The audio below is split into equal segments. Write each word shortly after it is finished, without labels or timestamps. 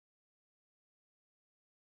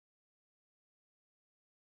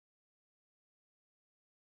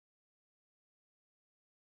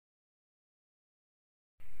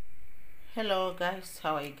Hello guys,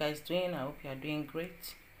 how are you guys doing? I hope you are doing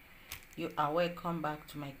great. You are welcome back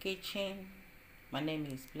to my kitchen. My name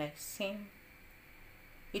is Blessing.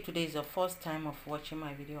 If today is your first time of watching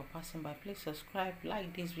my video or passing by, please subscribe,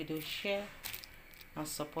 like this video, share and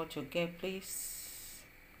support your girl. Please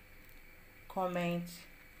comment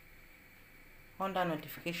on the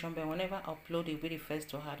notification bell whenever I upload a video, first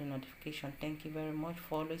to have the notification. Thank you very much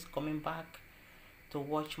for always coming back to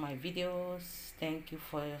watch my videos. Thank you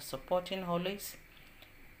for your supporting always.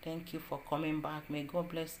 Thank you for coming back. May God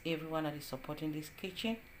bless everyone that is supporting this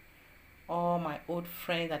kitchen. All my old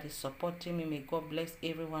friends that is supporting me, may God bless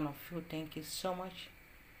every one of you. Thank you so much.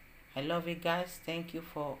 I love you guys. Thank you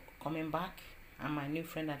for coming back. And my new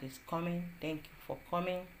friend that is coming, thank you for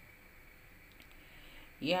coming.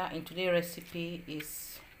 Yeah, and today's recipe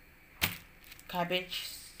is cabbage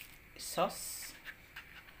sauce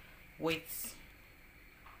with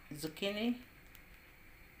zucchini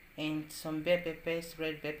and some bell peppers,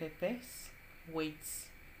 red bell peppers, with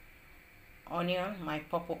onion, my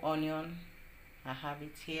purple onion. I have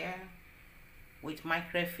it here with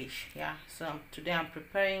mackerel fish. Yeah, so today I'm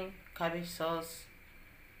preparing cabbage sauce.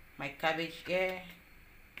 My cabbage here,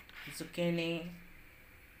 zucchini,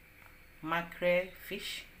 mackerel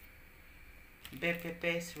fish, bell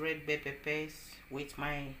peppers, red bell peppers with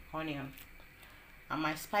my onion. And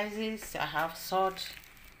my spices, I have salt,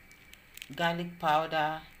 garlic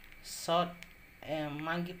powder, salt,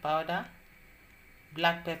 mangi powder,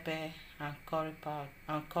 black pepper and curry powder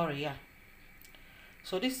and curry. Yeah,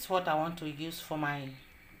 so this is what I want to use for my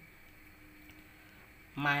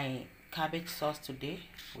cabbage sauce today.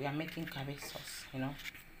 We are making cabbage sauce,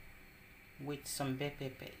 with some bell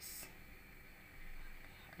peppers.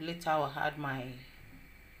 Later I'll add my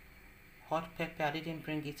hot pepper. I didn't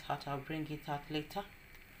bring it out, I'll bring it out later.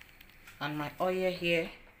 And my oil here,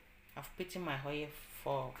 I've put in my oil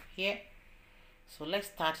for here. So let's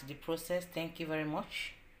start the process. Thank you very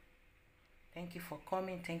much. Thank you for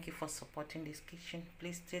coming. Thank you for supporting this kitchen.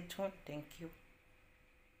 Please stay tuned. Thank you.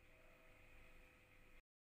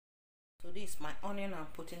 So this is my onion. I'm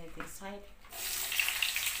putting it inside.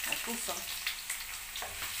 I put some.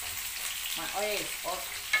 My oil is hot,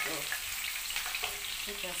 so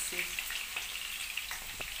you can see.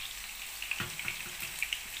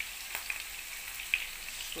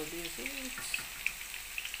 So this is it.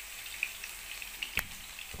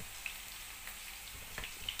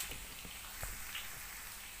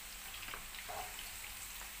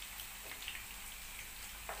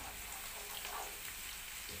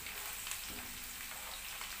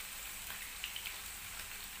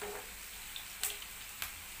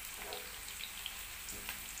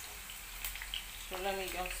 So let me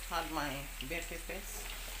just add my bell peppers.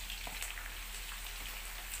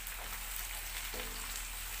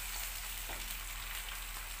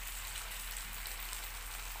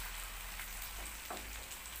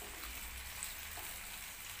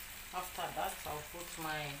 After that, I'll put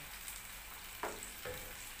my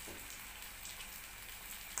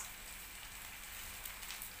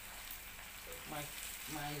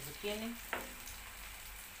zucchini.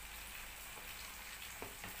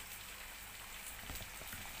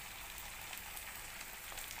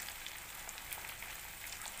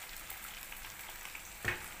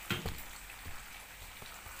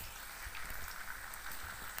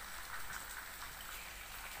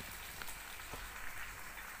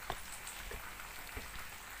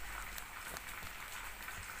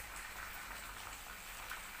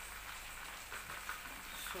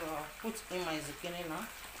 So I'll put in my zucchini now.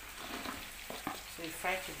 So you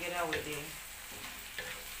fry together with the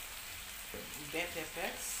bell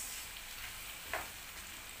peppers.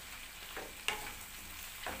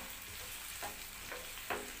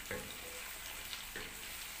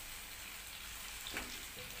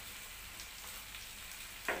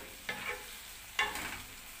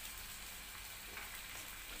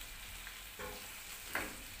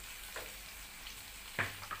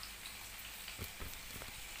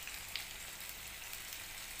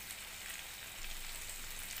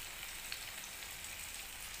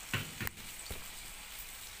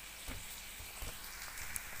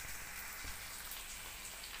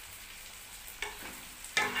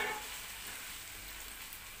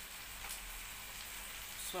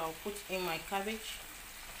 So I'll put in my cabbage.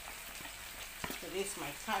 So this is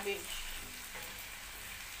my cabbage.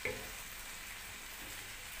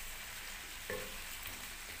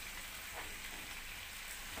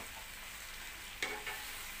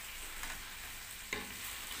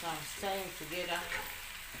 So I'm stirring together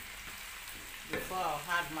before I'll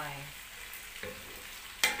add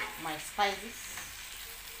my spices.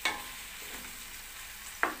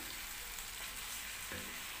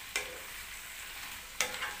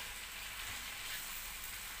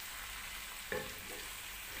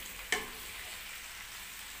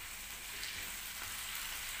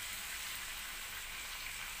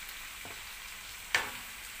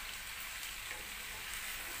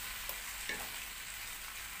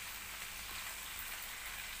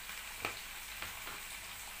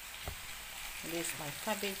 This my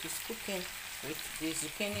cabbage is cooking with the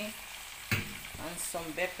zucchini and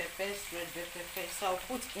some bell peppers, red bell peppers. So I'll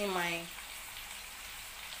put in my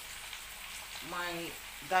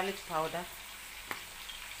garlic powder.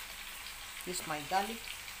 This my garlic.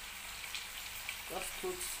 Just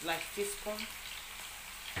put like teaspoon.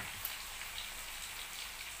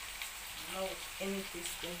 No, any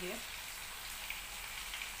teaspoon here.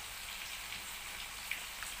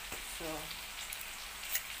 So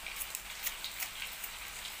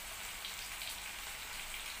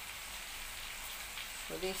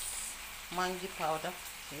this mangi powder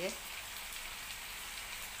here.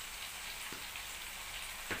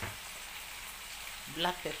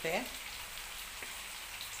 Black pepper.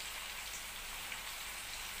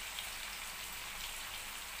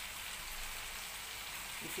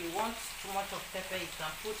 If you want too much of pepper, you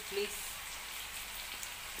can put, please.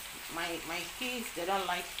 My kids, they don't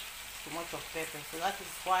like too much of pepper, so that is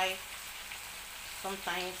why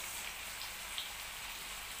sometimes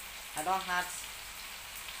I don't add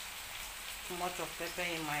too much of pepper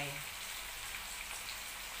in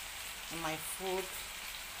my food.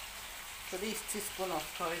 So this teaspoon of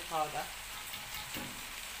curry powder.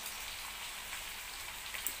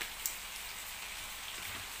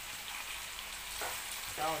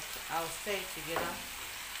 So I'll stir it together.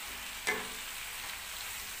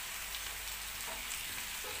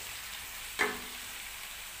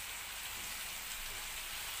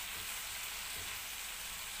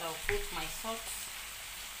 So I'll put my salt,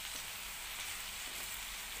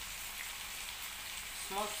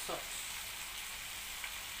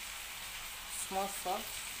 small salt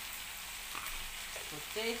to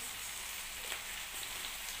taste.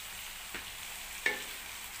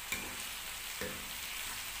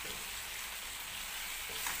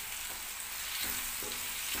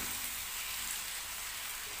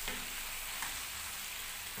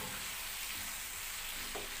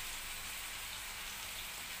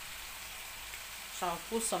 So I'll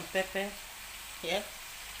put some pepper here.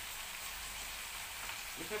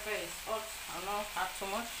 The pepper is hot. I'll not add too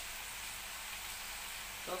much.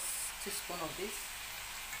 Just a teaspoon of this.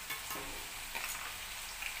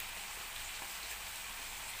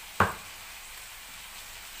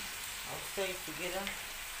 I'll stir it together.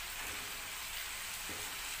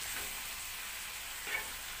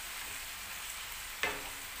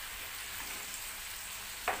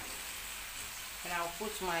 And I'll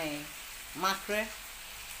put my mackerel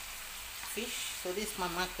fish. So this is my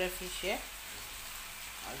mackerel fish here.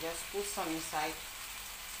 I'll just put some inside.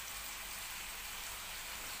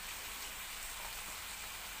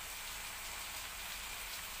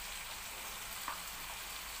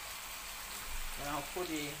 Then I'll put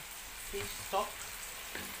the fish stock.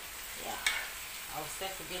 Yeah, I'll stir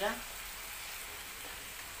together.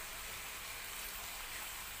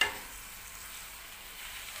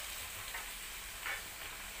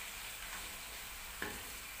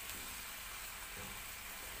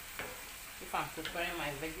 If I'm preparing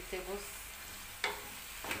my vegetables,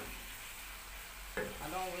 I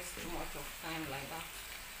don't waste too much of time like that.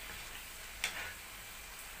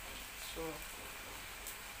 So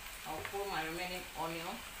I'll put my remaining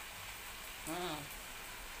onion.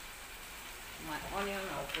 My onion,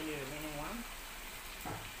 I'll put the remaining one.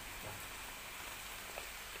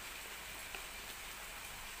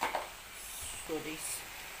 So this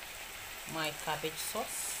my cabbage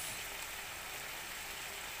sauce.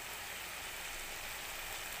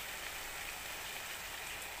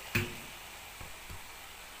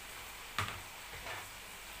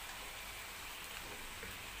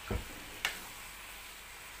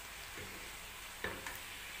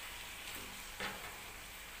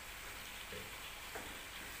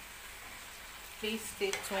 Please stay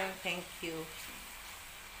tuned. Thank you.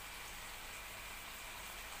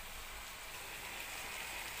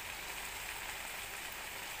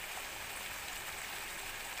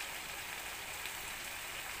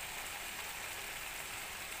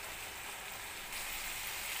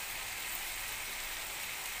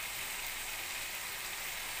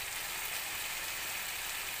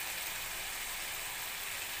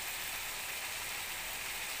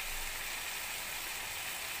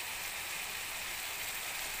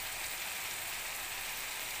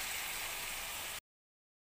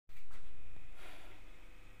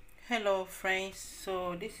 Hello friends,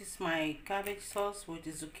 so this is my cabbage sauce with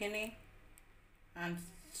the zucchini and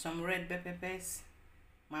some red bell peppers,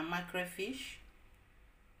 my mackerel fish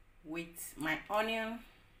with my onion,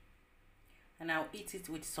 and I'll eat it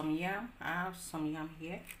with some yam. I have some yam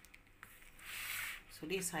here. So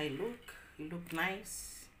this is how it look. It look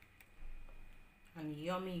nice and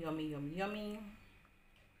yummy, yummy, yummy, yummy.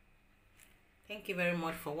 Thank you very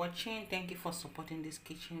much for watching. Thank you for supporting this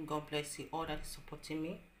kitchen. God bless you all that is supporting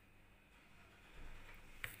me.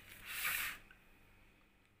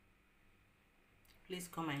 Please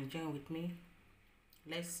come and join with me.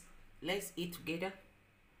 Let's eat together.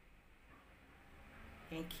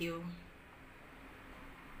 Thank you.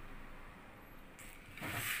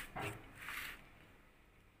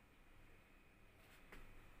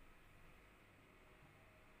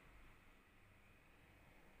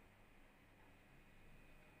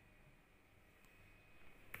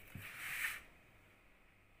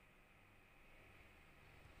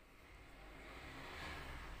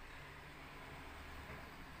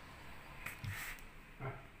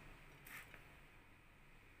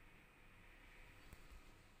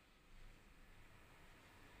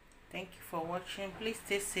 Thank you for watching. Please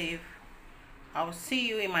stay safe. I will see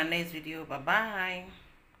you in my next video. Bye bye.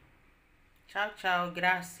 Ciao ciao.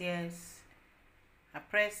 Gracias. A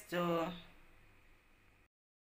presto.